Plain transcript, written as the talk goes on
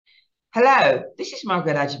Hello, this is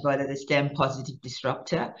Margaret Ajibola, the STEM Positive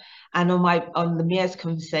Disruptor. And on the Mia's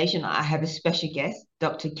conversation, I have a special guest,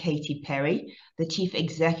 Dr. Katie Perry, the Chief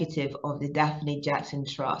Executive of the Daphne Jackson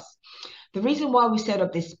Trust. The reason why we set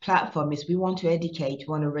up this platform is we want to educate,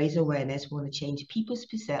 we want to raise awareness, we want to change people's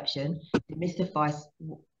perception, demystify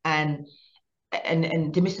and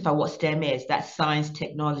and demystify what STEM is. That's science,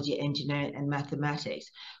 technology, engineering, and mathematics.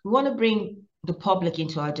 We want to bring the public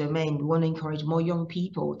into our domain. We want to encourage more young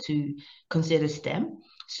people to consider STEM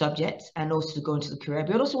subjects and also to go into the career.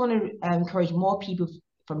 We also want to encourage more people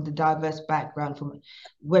from the diverse background, from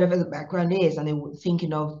whatever the background is, and they're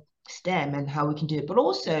thinking of STEM and how we can do it. But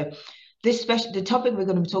also, the topic we're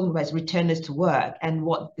going to be talking about is returners to work and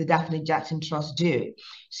what the Daphne Jackson Trust do.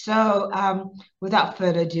 So without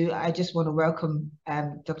further ado, I just want to welcome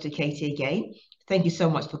Dr. Katie again. Thank you so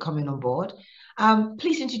much for coming on board.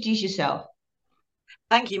 Please introduce yourself.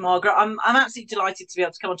 Thank you, Margaret. I'm absolutely delighted to be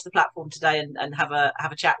able to come onto the platform today and have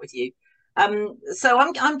a chat with you. So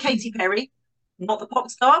I'm Katie Perry, not the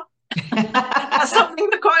pop star. That's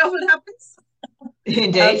something that quite often happens.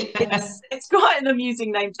 Indeed. It's quite an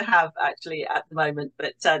amusing name to have actually at the moment,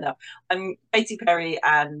 but no, I'm Katie Perry,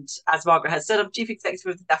 and as Margaret has said, I'm Chief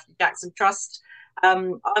Executive of the Daphne Jackson Trust.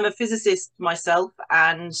 I'm a physicist myself,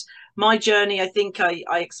 and my journey, I think I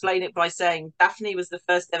explain it by saying Daphne was the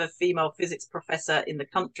first ever female physics professor in the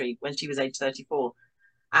country when she was age 34,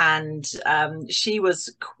 and she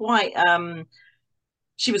was quite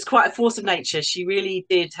a force of nature. She really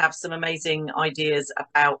did have some amazing ideas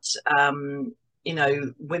about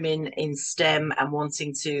women in STEM and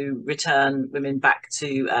wanting to return women back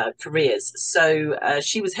to careers. So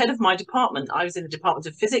she was head of my department. I was in the Department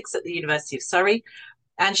of Physics at the University of Surrey,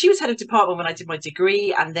 and she was head of department when I did my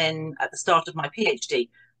degree and then at the start of my PhD.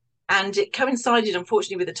 And it coincided,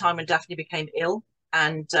 unfortunately, with the time when Daphne became ill.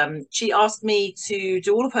 And she asked me to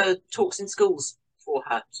do all of her talks in schools for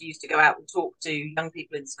her. She used to go out and talk to young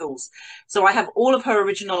people in schools. So I have all of her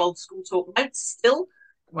original old school talk notes still.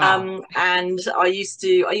 Wow. And I used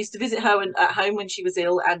to visit her at home when she was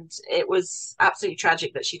ill, and it was absolutely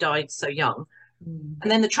tragic that she died so young. And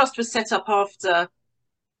then the trust was set up after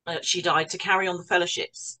she died to carry on the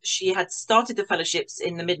fellowships. She had started the fellowships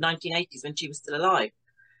in the mid 1980s when she was still alive,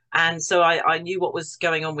 and so I knew what was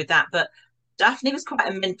going on with that. But Daphne was quite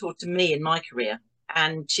a mentor to me in my career,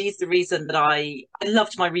 and she's the reason that I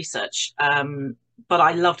loved my research. But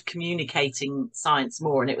I loved communicating science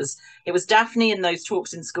more. And it was Daphne and those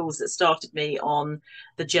talks in schools that started me on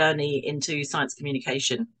the journey into science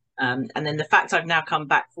communication. And then the fact I've now come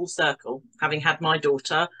back full circle, having had my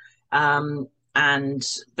daughter, but I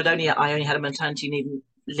only had a maternity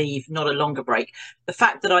leave, not a longer break. The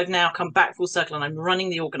fact that I've now come back full circle and I'm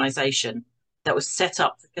running the organisation that was set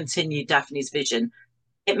up to continue Daphne's vision,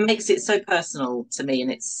 it makes it so personal to me,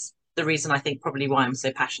 and it's the reason I think probably why I'm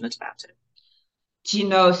so passionate about it. Do you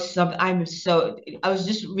know some? I was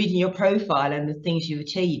just reading your profile and the things you've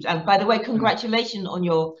achieved. And by the way, congratulations on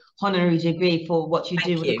your honorary degree for what you do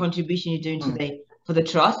Thank with the you. contribution you're doing today for the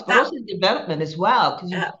trust, but also the development as well,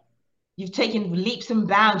 because you've taken leaps and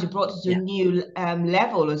bounds. You brought it to a new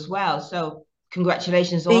level as well. So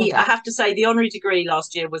congratulations on I that. have to say, the honorary degree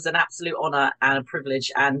last year was an absolute honour and a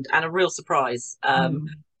privilege and a real surprise. I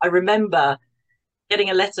remember getting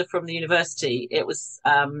a letter from the university. It was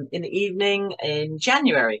in the evening in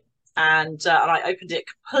January, and I opened it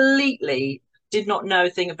completely, did not know a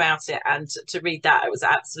thing about it, and to read that, it was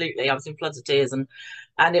absolutely, I was in floods of tears, and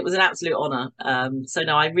it was an absolute honour. So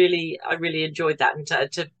no, I really enjoyed that, and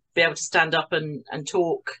to be able to stand up and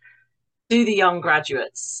talk to the young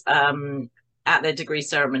graduates at their degree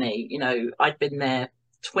ceremony. You know, I'd been there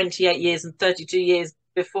 28 years and 32 years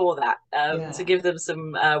before that. To give them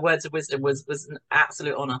some words of wisdom was an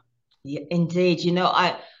absolute honor. Yeah, indeed.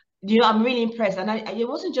 I'm really impressed. And it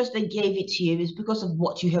wasn't just they gave it to you, it's because of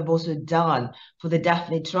what you have also done for the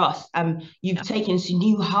Daphne Trust. You've taken to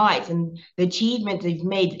new heights, and the achievement they've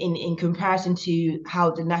made in comparison to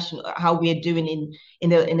how we are doing in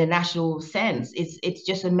the national sense. It's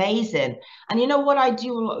just amazing. And you know what I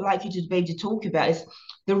do like you to be able to talk about is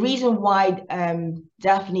the reason why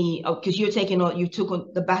Daphne, because you took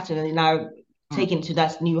on the baton and now taken to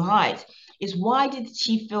that new height, is why did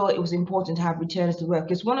she feel it was important to have returns to work?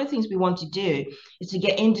 Because one of the things we want to do is to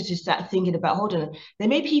get into to start thinking about, hold on, there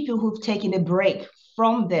may be people who've taken a break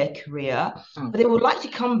from their career, but they would like to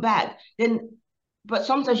come back. But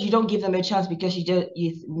sometimes you don't give them a chance because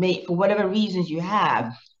you may, for whatever reasons you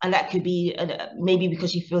have, and that could be maybe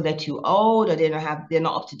because you feel they're too old or they're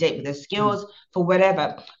not up to date with their skills for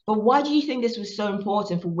whatever. But why do you think this was so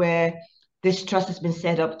important for where this trust has been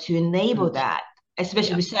set up to enable that?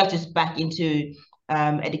 Especially researchers back into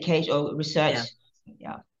education or research.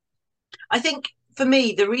 Yeah. I think for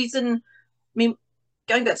me, the reason, I mean,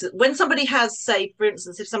 going back to when somebody has, say, for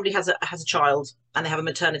instance, if somebody has a child and they have a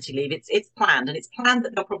maternity leave, it's planned, and it's planned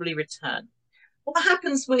that they'll probably return. What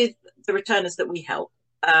happens with the returners that we help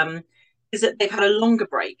is that they've had a longer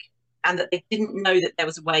break and that they didn't know that there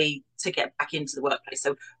was a way to get back into the workplace.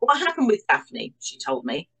 So what happened with Daphne, she told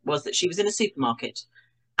me, was that she was in a supermarket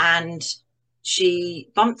and she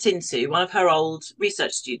bumped into one of her old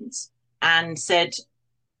research students and said,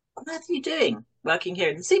 "What on earth are you doing working here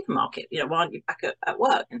in the supermarket? You know, why aren't you back at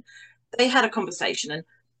work?" And they had a conversation, and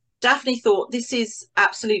Daphne thought, this is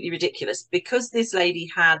absolutely ridiculous, because this lady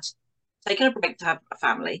had taken a break to have a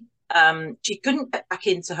family. She couldn't get back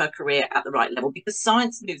into her career at the right level because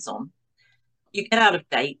science moves on. You get out of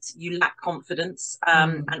date, you lack confidence,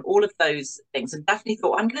 and all of those things. And Daphne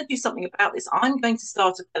thought, I'm going to do something about this. I'm going to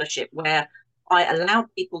start a fellowship where I allow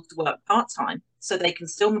people to work part-time so they can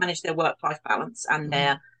still manage their work-life balance and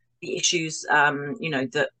the issues,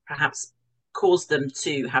 that perhaps caused them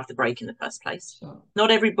to have the break in the first place. Sure. Not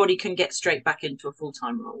everybody can get straight back into a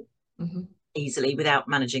full-time role easily without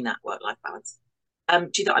managing that work-life balance.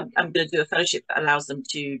 She thought, I'm going to do a fellowship that allows them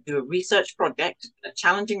to do a research project, a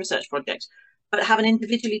challenging research project, but have an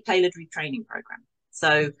individually tailored retraining program.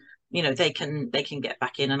 So, they can get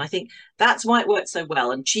back in. And I think that's why it worked so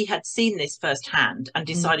well. And she had seen this firsthand and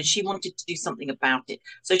decided she wanted to do something about it.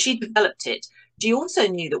 So she developed it. She also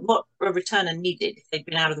knew that what a returner needed, if they'd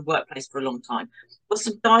been out of the workplace for a long time, was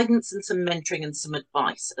some guidance and some mentoring and some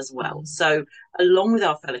advice as well. So along with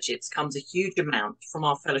our fellowships comes a huge amount from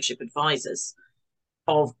our fellowship advisors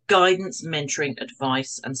of guidance, mentoring,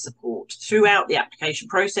 advice and support throughout the application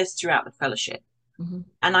process, throughout the fellowship.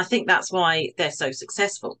 And I think that's why they're so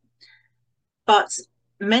successful. But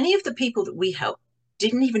many of the people that we help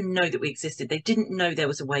didn't even know that we existed. They didn't know there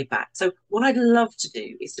was a way back. So what I'd love to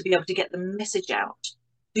do is to be able to get the message out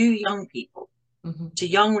to young people, to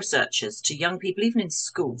young researchers, to young people, even in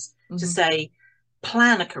schools, to say,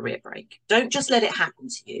 plan a career break. Don't just let it happen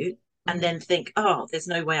to you and then think, oh, there's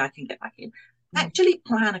no way I can get back in. Actually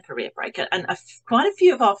plan a career break. And quite a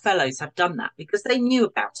few of our fellows have done that because they knew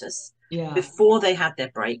about us before they had their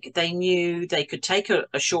break. They knew they could take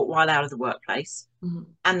a short while out of the workplace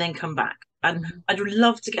and then come back. And I'd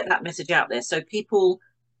love to get that message out there so people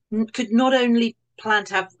could not only plan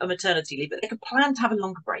to have a maternity leave, but they could plan to have a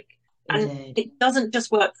longer break. And it doesn't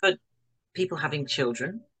just work for people having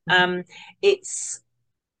children. It's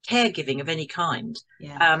caregiving of any kind.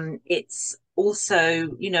 It's also,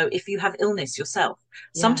 if you have illness yourself,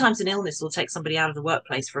 sometimes an illness will take somebody out of the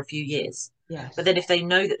workplace for a few years. But then if they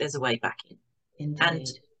know that there's a way back in. And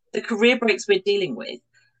the career breaks we're dealing with,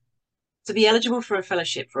 to be eligible for a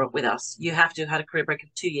fellowship with us, you have to have had a career break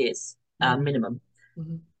of 2 years minimum.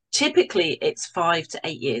 Typically, it's 5 to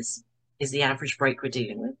 8 years is the average break we're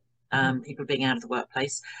dealing with, people being out of the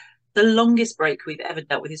workplace. The longest break we've ever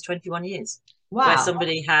dealt with is 21 years. Wow. Where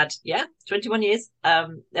somebody had, 21 years.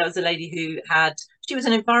 There was a lady she was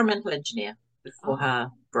an environmental engineer before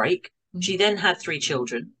her break. She then had 3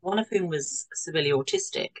 children, one of whom was severely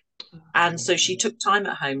autistic. And so she took time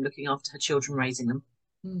at home looking after her children, raising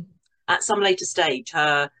them. At some later stage,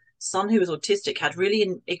 her son, who was autistic, had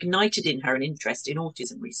really ignited in her an interest in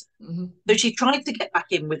autism research. So she tried to get back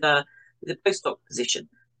in with a postdoc position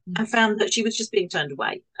and found that she was just being turned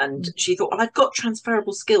away. And she thought, well, I've got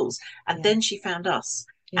transferable skills. And then she found us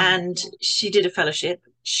and she did a fellowship.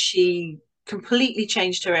 She completely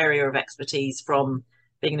changed her area of expertise from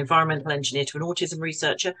being an environmental engineer to an autism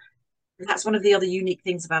researcher. And that's one of the other unique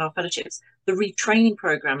things about our fellowships. The retraining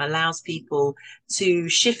program allows people to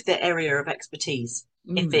shift their area of expertise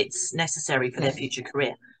if it's necessary for their future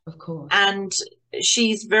career. Of course. And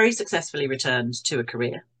she's very successfully returned to a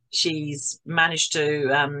career. She's managed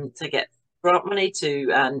to get grant money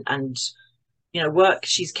to and work.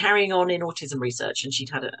 She's carrying on in autism research, and she'd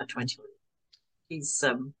had a 21. She's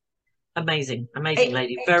amazing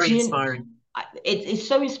lady, very inspiring. It's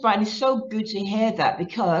so inspiring. It's so good to hear that,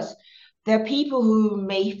 because there are people who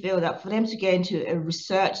may feel that for them to get into a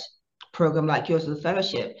research program like yours, or the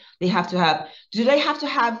fellowship, do they have to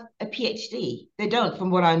have a PhD? They don't,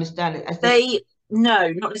 from what I understand.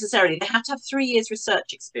 No, not necessarily. They have to have 3 years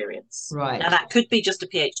research experience. Right. Now that could be just a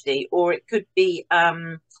PhD, or it could be,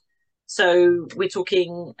 so we're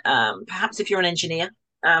talking, perhaps if you're an engineer,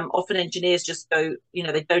 often engineers just go,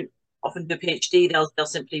 they don't often do a PhD, they'll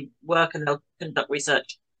simply work and they'll conduct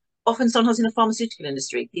research. Often, sometimes in the pharmaceutical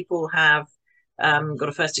industry, people have got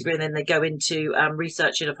a first degree and then they go into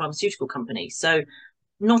research in a pharmaceutical company. So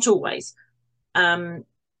not always.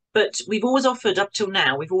 But we've always offered, up till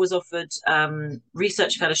now, we've always offered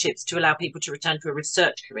research fellowships to allow people to return to a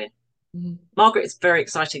research career. Mm-hmm. Margaret, it's very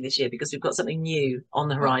exciting this year because we've got something new on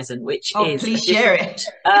the horizon, which is please share it.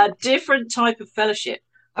 a different type of fellowship,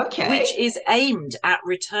 which Okay. is aimed at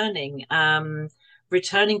returning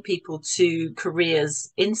people to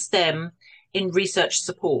careers in STEM in research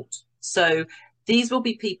support. So these will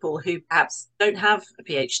be people who perhaps don't have a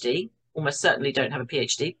PhD, almost certainly don't have a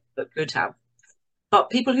PhD, but could have. But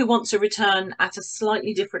people who want to return at a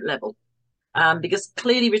slightly different level. Because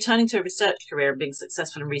clearly returning to a research career and being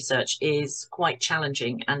successful in research is quite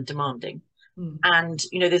challenging and demanding. Mm. And,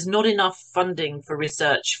 you know, there's not enough funding for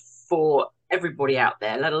research for everybody out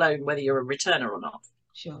there, let alone whether you're a returner or not.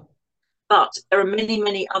 Sure. But there are many,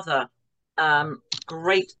 many other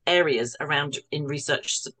great areas around in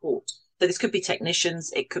research support. So this could be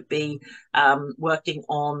technicians, it could be working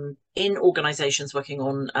in organisations working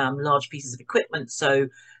on large pieces of equipment. So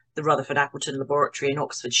the Rutherford Appleton Laboratory in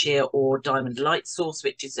Oxfordshire, or Diamond Light Source,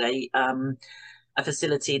 which is a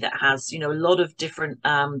facility that has, you know, a lot of different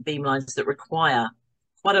beamlines that require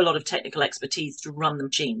quite a lot of technical expertise to run the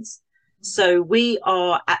machines. So we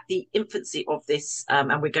are at the infancy of this,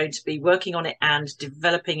 and we're going to be working on it and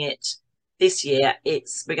developing it this year.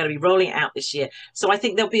 We're going to be rolling it out this year. So I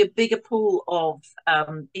think there'll be a bigger pool of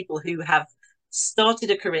people who have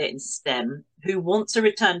started a career in STEM who want to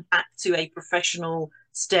return back to a professional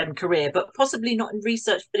STEM career, but possibly not in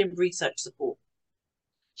research, but in research support.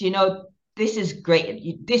 Do you know, this is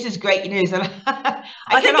great. This is great news. And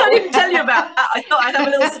I think I didn't tell you about that. I thought I'd have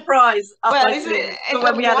a little surprise for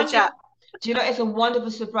when we had a chat. Do you know, it's a wonderful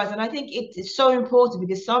surprise. And I think it's so important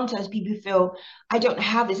because sometimes people feel, I don't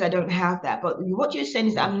have this, I don't have that. But what you're saying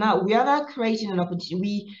is that we are now creating an opportunity.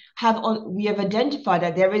 We have identified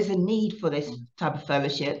that there is a need for this type of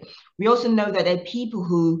fellowship. We also know that there are people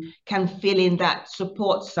who can fill in that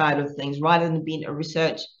support side of things rather than being a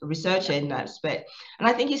researcher in that aspect. And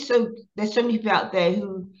I think there's so many people out there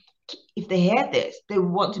who, if they hear this, they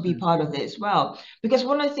want to be part of it as well. Because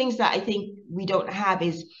one of the things that I think we don't have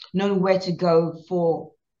is knowing where to go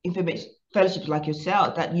for information fellowships like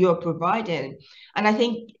yourself that you're providing. And I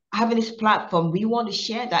think having this platform, we want to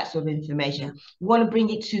share that sort of information. Yeah. We want to bring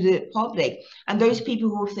it to the public. And those people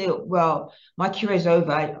who say, well, my career is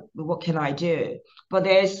over, what can I do? But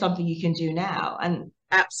there is something you can do now. And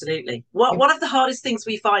absolutely. One of the hardest things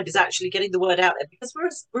we find is actually getting the word out there, because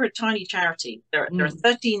we're a tiny charity. There are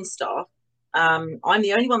 13 staff. I'm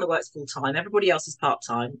the only one that works full time. Everybody else is part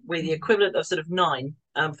time. We're the equivalent of sort of 9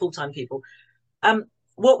 full time people.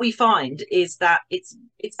 What we find is that it's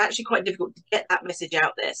actually quite difficult to get that message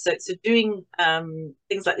out there. So doing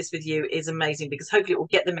things like this with you is amazing, because hopefully it will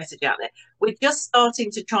get the message out there. We're just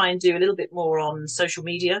starting to try and do a little bit more on social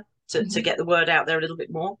media to get the word out there a little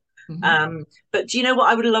bit more. But do you know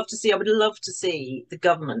what I would love to see? I would love to see the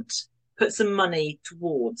government put some money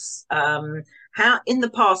towards how in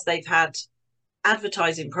the past they've had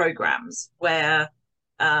advertising programs where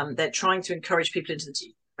they're trying to encourage people into the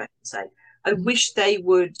teaching profession. I wish they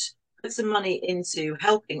would put some money into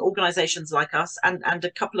helping organisations like us and a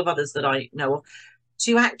couple of others that I know of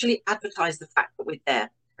to actually advertise the fact that we're there.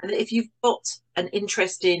 And if you've got an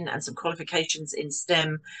interest in and some qualifications in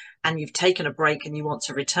STEM and you've taken a break and you want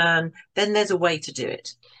to return, then there's a way to do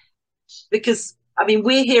it. Because, I mean,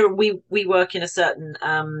 we're here and we work in a certain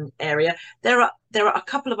area. There are a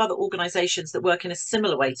couple of other organisations that work in a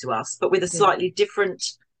similar way to us, but with a slightly different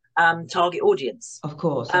target audience. Of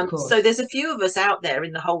course. So there's a few of us out there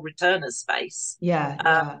in the whole returners space.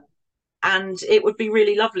 Yeah. And it would be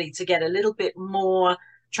really lovely to get a little bit more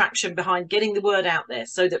traction behind getting the word out there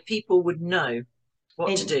so that people would know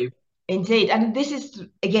what to do. Indeed. And this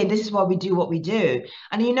is why we do what we do.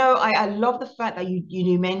 And, you know, I love the fact that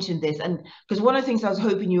you mentioned this. And because one of the things I was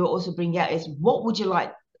hoping you would also bring out is, what would you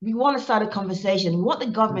like? We want to start a conversation. We want the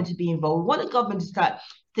government to be involved. We want the government to start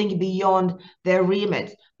thinking beyond their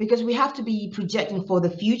remit, because we have to be projecting for the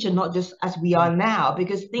future, not just as we are now,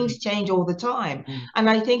 because things change all the time. And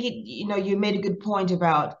I think you made a good point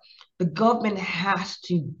about the government has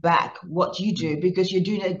to back what you do, because you're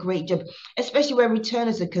doing a great job, especially where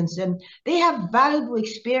returners are concerned. They have valuable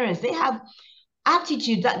experience. They have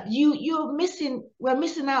aptitude that we're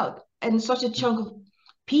missing out in such a chunk of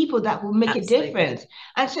people that will make a difference.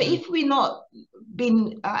 And so if we're not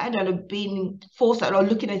being forced out or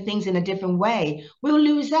looking at things in a different way, we'll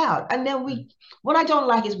lose out. And then what I don't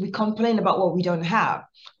like is we complain about what we don't have,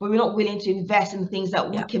 but we're not willing to invest in things that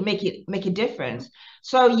we can make a difference.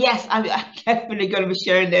 So yes, I'm definitely going to be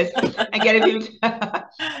sharing this and getting people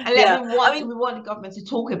we want the government to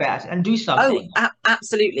talk about it and do something. Oh,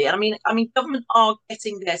 absolutely. And I mean, government are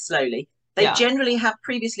getting there slowly. They generally have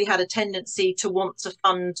previously had a tendency to want to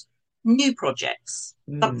fund new projects,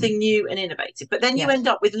 something new and innovative. But then you end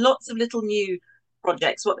up with lots of little new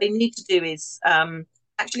projects. What they need to do is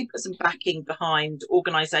actually put some backing behind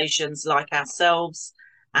organisations like ourselves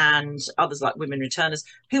and others like Women Returners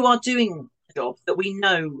who are doing a job that we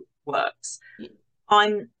know works.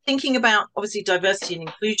 I'm thinking about, obviously, diversity and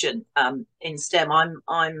inclusion in STEM.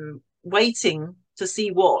 I'm waiting to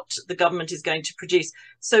see what the government is going to produce.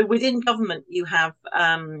 So within government, you have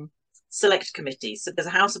select committees. So there's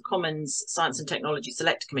a House of Commons Science and Technology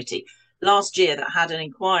Select Committee last year that had an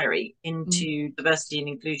inquiry into diversity and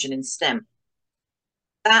inclusion in STEM.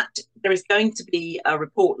 That there is going to be a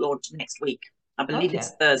report launched next week. I believe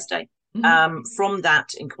it's Thursday. From that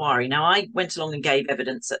inquiry. Now, I went along and gave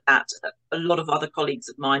evidence at that. A lot of other colleagues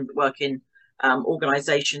of mine that work in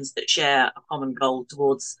organisations that share a common goal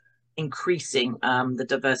towards increasing the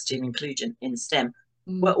diversity and inclusion in STEM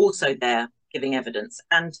were also there giving evidence.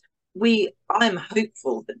 And I am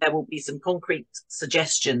hopeful that there will be some concrete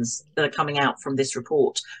suggestions that are coming out from this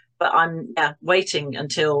report. But I'm waiting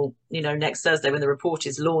until next Thursday when the report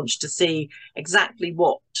is launched to see exactly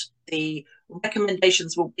what the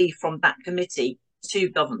recommendations will be from that committee to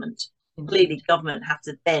government. Clearly, government have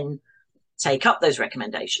to then take up those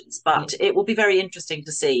recommendations, but it will be very interesting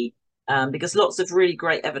to see because lots of really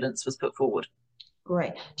great evidence was put forward.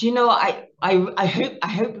 Great. Do you know, I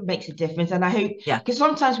hope it makes a difference, and I hope because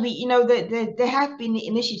sometimes there have been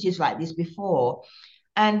initiatives like this before,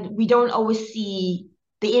 and we don't always see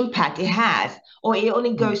the impact it has, or it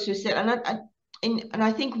only goes to a certain. And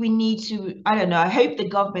I think we need to, I don't know, I hope the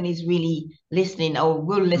government is really listening or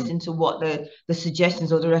will listen to what the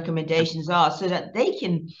suggestions or the recommendations are so that they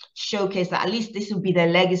can showcase that at least this will be their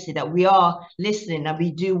legacy, that we are listening and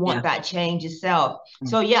we do want that change itself.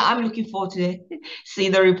 So I'm looking forward to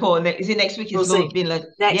seeing the report. Is it next week? We'll see.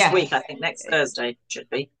 Next week, I think next Thursday should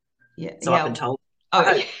be. So I've been told. Oh,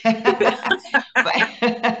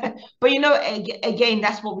 but again,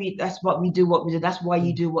 that's what we do. That's why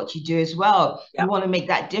you do what you do as well. We want to make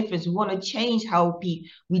that difference. We want to change how we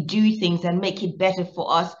do things and make it better for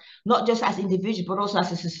us, not just as individuals, but also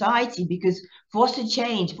as a society. Because for us to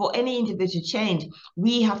change, for any individual change,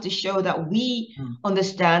 we have to show that we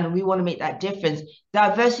understand. We want to make that difference.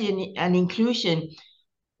 Diversity and inclusion.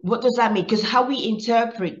 What does that mean? Because how we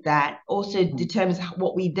interpret that also determines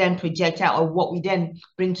what we then project out or what we then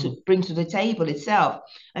bring to the table itself.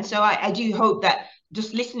 And so I do hope that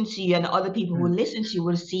just listening to you and other people who listen to you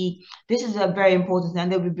will see this is a very important thing,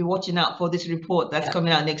 and they will be watching out for this report that's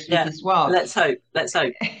coming out next week as well. Let's hope.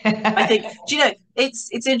 I think, it's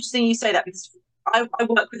interesting you say that, because I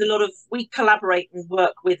work with we collaborate and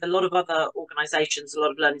work with a lot of other organisations, a lot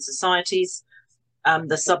of learning societies,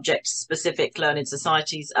 the subject-specific learning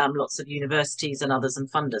societies, lots of universities and others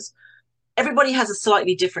and funders. Everybody has a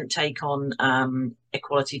slightly different take on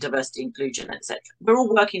equality, diversity, inclusion, etc. We're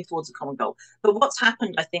all working towards a common goal. But what's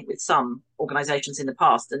happened, I think, with some organisations in the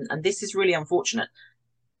past, and this is really unfortunate,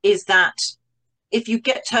 is that if you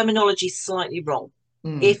get terminology slightly wrong,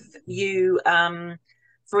 if you,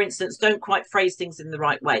 for instance, don't quite phrase things in the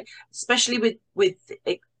right way, especially with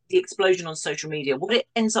the explosion on social media, what it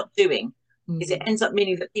ends up doing is it ends up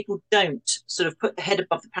meaning that people don't sort of put the head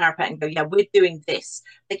above the parapet and go, yeah, we're doing this.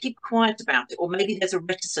 They keep quiet about it, or maybe there's a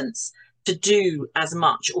reticence to do as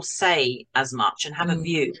much or say as much and have a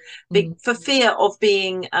view for fear of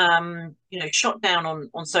being, shot down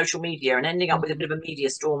on social media and ending up with a bit of a media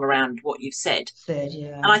storm around what you've said.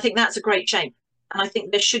 And I think that's a great shame. And I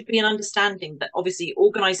think there should be an understanding that obviously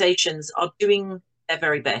organisations are doing their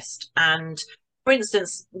very best. And for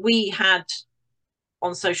instance, we had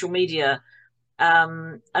on social media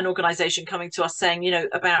an organisation coming to us saying,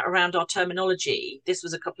 around our terminology. This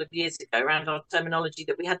was a couple of years ago, around our terminology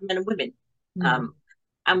that we had men and women.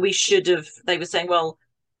 And we should have, they were saying, well,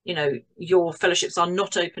 your fellowships are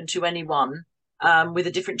not open to anyone with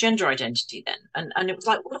a different gender identity then. And it was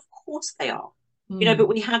like, well, of course they are. But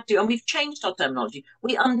we had to, and we've changed our terminology.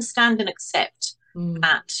 We understand and accept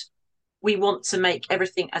that we want to make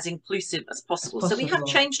everything as inclusive as possible. So we have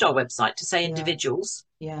changed our website to say individuals,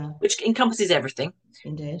 which encompasses everything.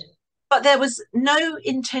 Indeed. But there was no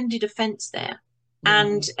intended offence there.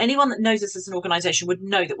 And anyone that knows us as an organisation would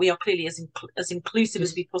know that we are clearly as inclusive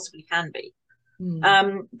as we possibly can be.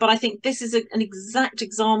 But I think this is an exact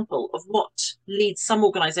example of what leads some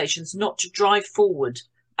organisations not to drive forward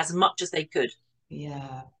as much as they could.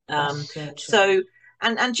 So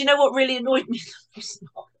and you know what really annoyed me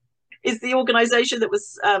is the organisation that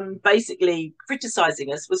was basically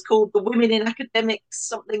criticising us was called the Women in Academics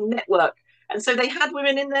something network, and so they had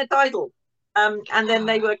women in their title, and then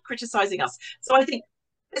they were criticising us. So I think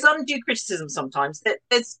there's undue criticism sometimes.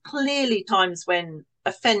 There's clearly times when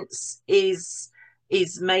offence is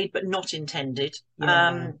made but not intended.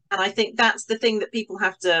 And I think that's the thing that people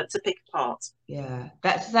have to pick apart. Yeah,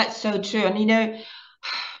 that's so true. And you know,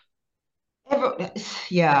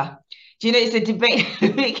 yeah. Do you know, it's a debate.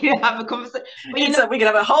 We can have a conversation. But you know, We can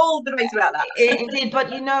have a whole debate about that. Indeed,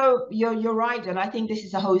 but you know, you're right, and I think this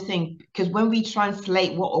is the whole thing, because when we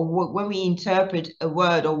translate when we interpret a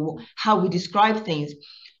word, or how we describe things,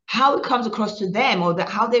 how it comes across to them, or that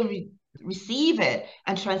how they receive it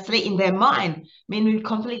and translate in their mind, I mean,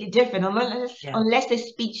 completely different. Unless they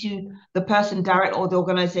speak to the person direct, or the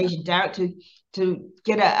organization direct, to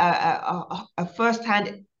get a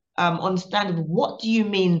first-hand understanding of what do you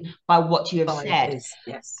mean by what you have said.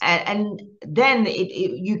 Yes. And then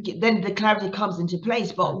then the clarity comes into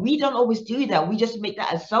place. But we don't always do that. We just make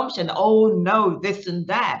that assumption. Oh no, this and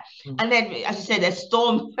that, and then, as you said, a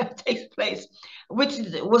storm takes place, which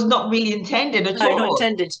was not really intended at all. No, not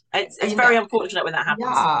intended. It's very unfortunate when that happens.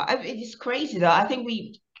 Yeah, it's crazy though. I think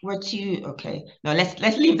we're too okay. No,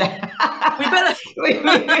 let's leave that. We better.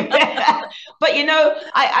 But you know,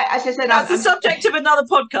 as I said, that's the subject of another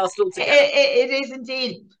podcast altogether. It is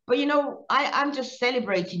indeed. But you know, I'm just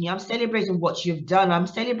celebrating you. I'm celebrating what you've done. I'm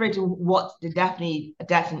celebrating what the Daphne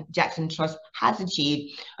Jackson Trust has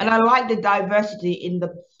achieved. And I like the diversity in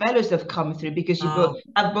the fellows that have come through, because you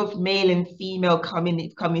have both male and female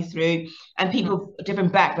coming through, and people of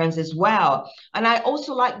different backgrounds as well. And I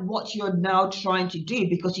also like what you're now trying to do,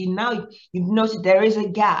 because you've noticed there is a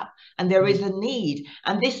gap and there is a need.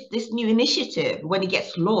 And this new initiative, when it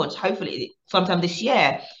gets launched, hopefully sometime this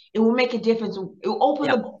year, it will make a difference. It will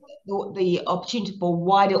open the opportunity for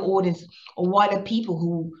wider audience, or wider people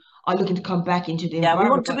who are looking to come back into the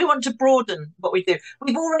environment. We want to broaden what we do.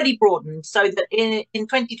 We've already broadened, so that in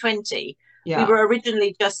 2020 we were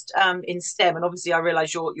originally just in STEM, and obviously I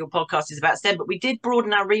realise your podcast is about STEM, but we did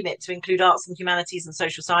broaden our remit to include arts and humanities and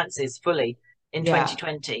social sciences fully in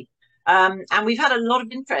 2020. And we've had a lot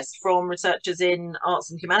of interest from researchers in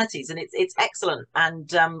arts and humanities, and it's excellent,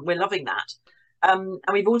 and we're loving that. And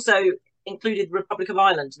we've also included Republic of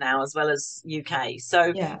Ireland now, as well as UK.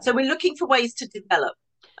 So we're looking for ways to develop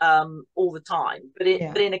all the time, but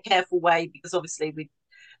in a careful way, because obviously we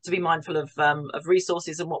to be mindful of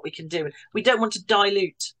resources and what we can do. We don't want to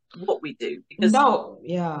dilute what we do, because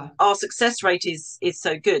our success rate is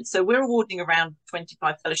so good. So we're awarding around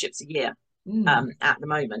 25 fellowships a year at the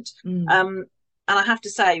moment. And I have to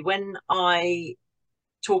say, when I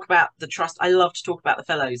talk about the trust, I love to talk about the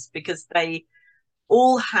fellows, because they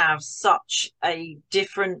all have such a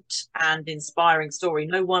different and inspiring story.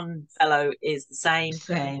 No one fellow is the same.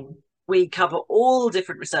 We cover all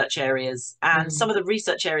different research areas, and some of the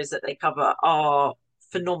research areas that they cover are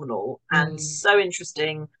phenomenal and so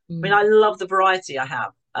interesting. I mean, I love the variety I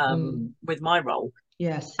have with my role.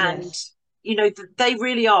 And you know, they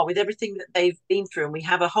really are, with everything that they've been through. And we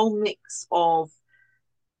have a whole mix of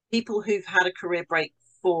people who've had a career break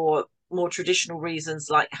for more traditional reasons,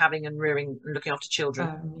 like having and rearing and looking after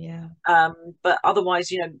children. But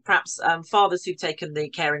otherwise, you know, perhaps fathers who've taken the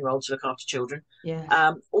caring role to look after children.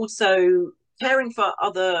 Also caring for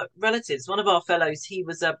other relatives. One of our fellows, he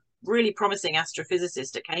was a really promising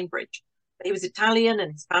astrophysicist at Cambridge. He was Italian,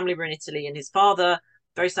 and his family were in Italy, and his father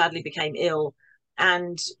very sadly became ill.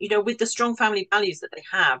 And, you know, with the strong family values that they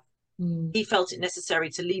have, he felt it necessary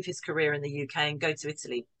to leave his career in the UK and go to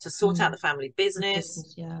Italy to sort out the family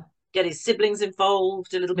business, get his siblings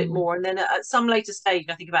involved a little bit more. And then at some later stage,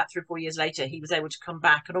 I think about 3 or 4 years later, he was able to come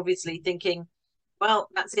back, and obviously thinking, well,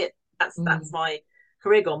 that's it. That's my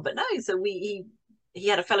career gone. But no, so he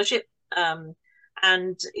had a fellowship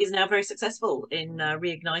and is now very successful in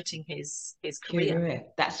reigniting his career.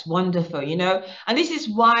 That's wonderful, you know. And this is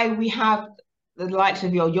why we have the likes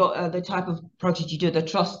of your the type of project you do, the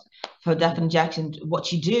trust for Daphne Jackson,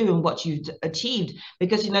 what you do and what you've achieved,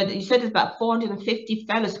 because you know, you said there's about 450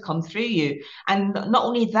 fellows come through you, and not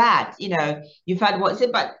only that, you know, you've had, what is it,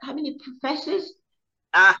 about how many professors?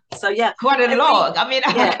 So yeah, quite a lot. I mean,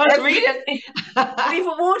 I can't read it.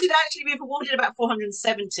 we've awarded about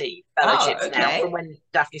 470 fellowships now from when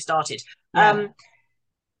Daphne started.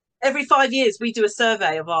 Every 5 years we do a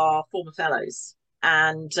survey of our former fellows,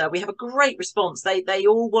 and we have a great response. They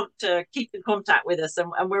all want to keep in contact with us,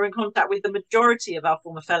 and we're in contact with the majority of our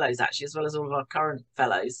former fellows, actually, as well as all of our current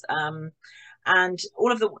fellows. And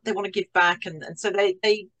all of them, they want to give back, and so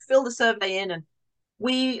they fill the survey in, and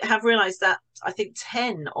we have realized that I think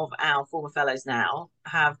 10 of our former fellows now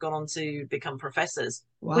have gone on to become professors,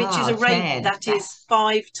 which is Wow, a rate 10. that is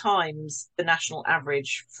 5 times the national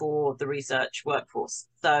average for the research workforce.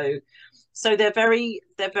 So they're very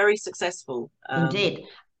successful. Indeed.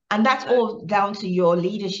 And that's So all down to your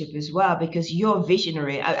leadership as well, because you're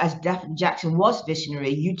visionary. As Daphne Jackson was visionary,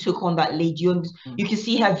 you took on that lead. You can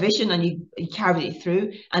see her vision and you carried it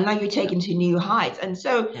through. And now you're yeah, taking to new heights. And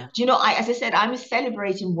so, yeah, do you know, as I said, I'm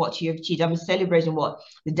celebrating what you've achieved. I'm celebrating what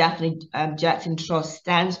the Daphne Jackson Trust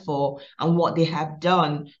stands for and what they have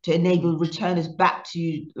done to enable returners back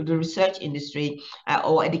to the research industry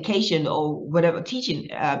or education or whatever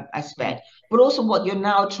teaching aspect, but also what you're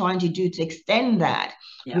now trying to do to extend that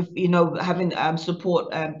yeah, with having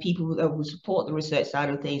support people that will support the research side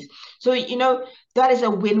of things. So that is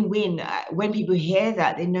a win-win. When people hear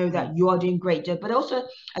that, they know that you are doing great job. But also,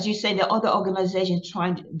 as you say, there are other organizations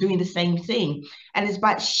doing the same thing, and it's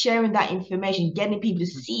about sharing that information, getting people to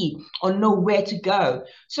see or know where to go.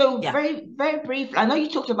 So yeah, very very briefly, I know you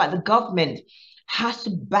talked about the government has to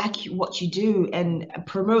back what you do and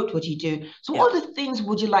promote what you do. So yeah, what other things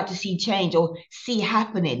would you like to see change or see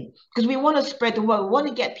happening? Because we want to spread the word. We want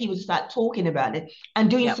to get people to start talking about it and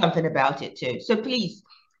doing yeah. something about it too. So please.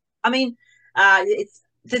 I mean, it's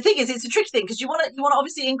the thing is, it's a tricky thing because you want to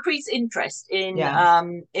obviously increase interest Yeah.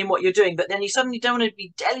 in what you're doing, but then you suddenly don't want to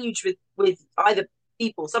be deluged with either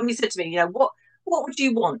people. Somebody said to me, what would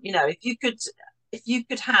you want? If you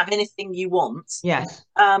could have anything you want, Yes.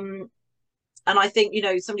 um, and I think,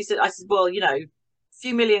 somebody said, I said, well,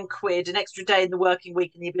 few million quid, an extra day in the working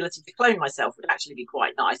week, and the ability to clone myself would actually be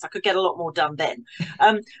quite nice. I could get a lot more done then.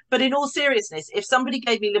 But in all seriousness, if somebody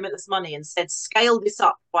gave me limitless money and said, scale this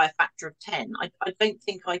up by a factor of 10, I don't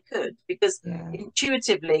think I could, because Yeah.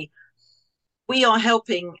 intuitively, we are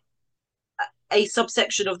helping a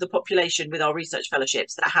subsection of the population with our research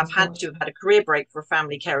fellowships that have Of had to course. have had a career break for a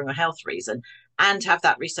family caring or health reason and have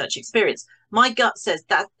that research experience. My gut says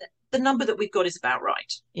that the number that we've got is about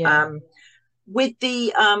right. Yeah. With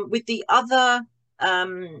the other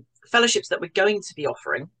fellowships that we're going to be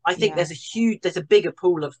offering, I think Yeah. there's a bigger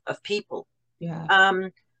pool of people, Yeah.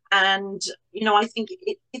 and I think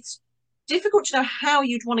it's difficult to know how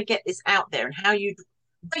you'd want to get this out there and how you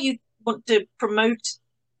want to promote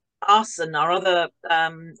us and our other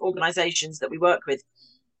organisations that we work with,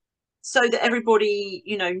 so that everybody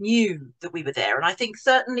knew that we were there. And I think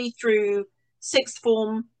certainly through sixth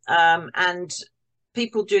form and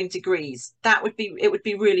people doing degrees, it would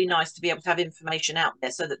be really nice to be able to have information out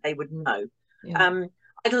there so that they would know. Yeah.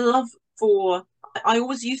 I'd love for I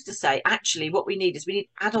always used to say, actually, what we need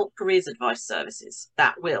adult careers advice services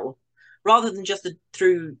that will, rather than just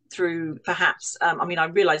through perhaps, I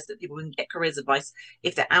realize that people can get careers advice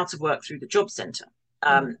if they're out of work through the job centre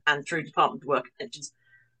Yeah. and through Department of Work and Pensions,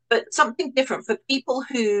 but something different for people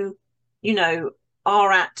who,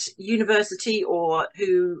 are at university or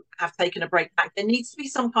who have taken a break back. There needs to be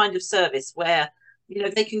some kind of service where,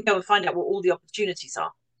 they can go and find out what all the opportunities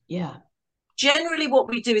are. Yeah. Generally, what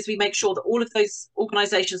we do is we make sure that all of those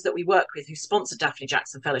organisations that we work with who sponsor Daphne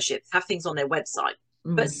Jackson Fellowships have things on their website.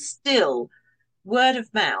 But still, word of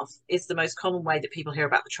mouth is the most common way that people hear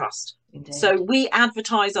about the trust. Indeed. So we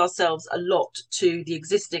advertise ourselves a lot to the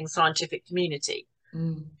existing scientific community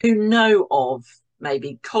who know of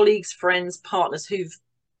maybe colleagues, friends, partners who've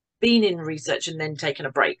been in research and then taken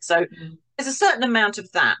a break. So there's a certain amount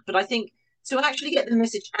of that. But I think to actually get the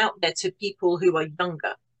message out there to people who are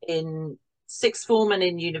younger in sixth form and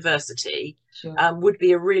in university, Sure. Would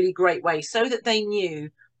be a really great way, so that they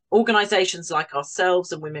knew organisations like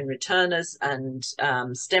ourselves and women returners and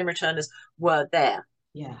STEM returners were there.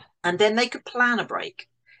 Yeah. And then they could plan a break.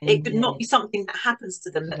 Indeed. It could not be something that happens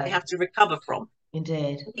to them that they have to recover from.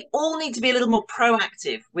 Indeed. We all need to be a little more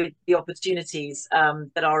proactive with the opportunities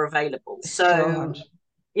that are available. So,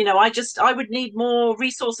 I would need more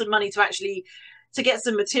resource and money to get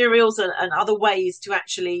some materials and other ways to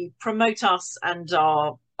actually promote us and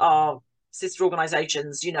our sister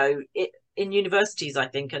organisations, in universities, I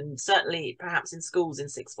think, and certainly perhaps in schools in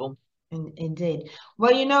sixth form. Indeed.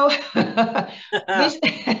 Well,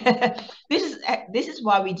 this this is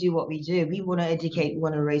why we do what we do. We want to educate, we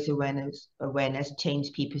want to raise awareness,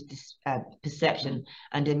 change people's perception,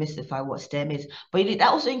 and demystify what STEM is. But that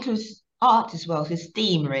also includes art as well. So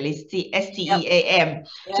STEAM, really, STEAM.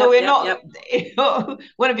 So we're not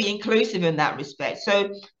want to be inclusive in that respect.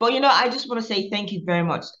 So, but I just want to say thank you very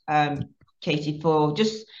much, Katie, for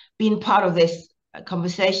just being part of this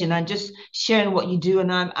conversation and just sharing what you do.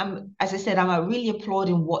 And I'm as I said, I'm really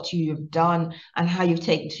applauding what you have done and how you've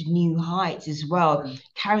taken to new heights as well,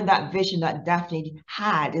 carrying that vision that Daphne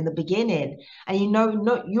had in the beginning. And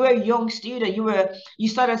no, you were a young student. You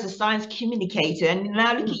started as a science communicator, and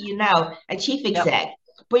now look at you now, a chief exec. Yep.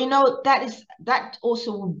 But that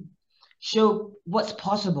also will show what's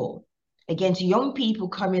possible. Again, to young people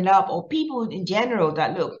coming up or people in general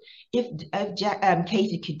that look, if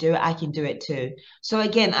Katie could do it, I can do it too. So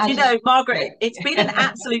again, Margaret, it's been an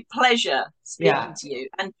absolute pleasure speaking to you,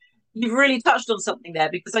 and you've really touched on something there,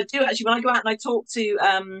 because I do actually, when I go out and I talk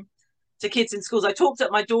to kids in schools, I talked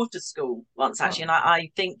at my daughter's school once actually, and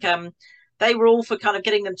I think they were all for kind of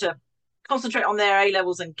getting them to concentrate on their A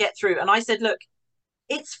levels and get through. And I said, look,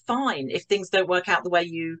 it's fine if things don't work out the way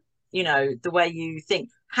the way you think.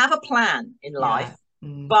 Have a plan in life,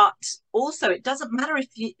 but also it doesn't matter if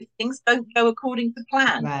things don't go according to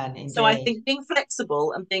plan. So I think being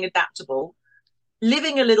flexible and being adaptable,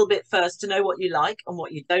 living a little bit first to know what you like and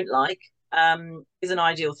what you don't like, is an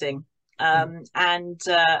ideal thing. And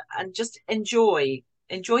just enjoy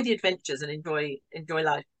the adventures and enjoy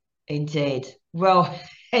life. Indeed. Well,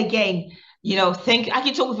 again, I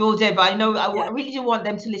can talk with you all day, but I know I really do want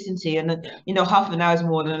them to listen to you. And, half an hour is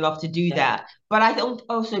more than enough to do that. But I think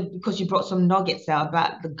also, because you brought some nuggets out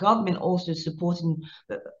about the government also supporting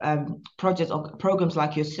projects or programs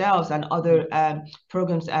like yourselves and other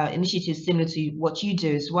programs, initiatives similar to what you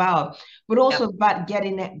do as well, but also about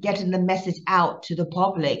getting the message out to the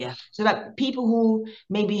public so that people who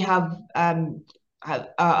maybe have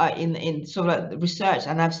in sort of research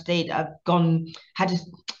and I've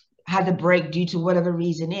had a break due to whatever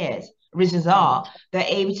reasons are, they're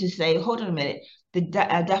able to say, hold on a minute, the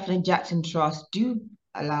Daphne Jackson Trust do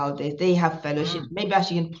allow this. They have fellowships. Maybe I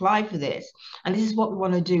should apply for this. And this is what we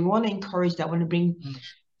want to do. We want to encourage that. We want to bring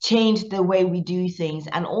change the way we do things,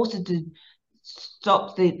 and also to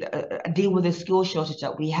stop deal with the skill shortage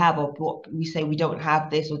that we have, of what we say we don't have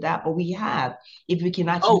this or that, but we have, if we can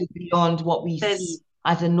actually look beyond what we see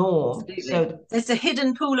as a norm. Absolutely. So there's a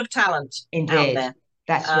hidden pool of talent out there.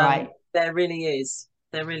 That's right. There really is.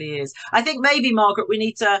 There really is. I think maybe, Margaret, we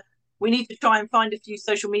need to try and find a few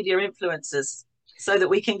social media influencers so that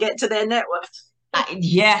we can get to their network.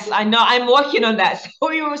 Yes, I know. I'm working on that. So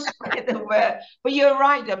we will spread the word. But you're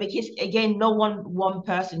right, though, because again, no one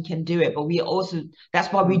person can do it. But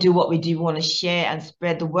that's why we do what we do. We want to share and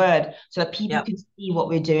spread the word so that people can see what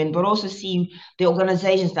we're doing, but also see the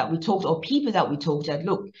organizations that we talk to or people that we talk to.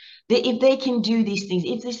 Look, if they can do these things,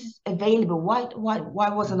 if this is available, why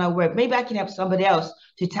wasn't I aware? Maybe I can help somebody else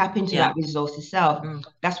to tap into that resource itself.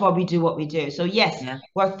 That's why we do what we do. So yes,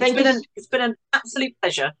 well, thank you. It's been an absolute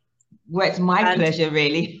pleasure. Well, it's my pleasure,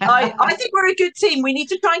 really. I think we're a good team. We need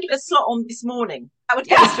to try and get a slot on this morning. That would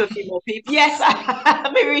get us to a few more people. Yes,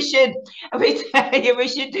 maybe we should. We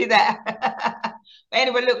should do that.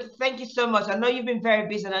 Anyway, look, thank you so much. I know you've been very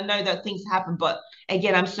busy, and I know that things happen. But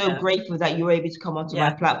again, I'm so grateful that you were able to come onto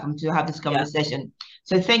my platform to have this conversation.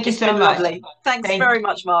 So thank you so much. Lovely. Thanks very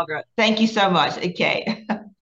much, Margaret. Thank you so much. Okay.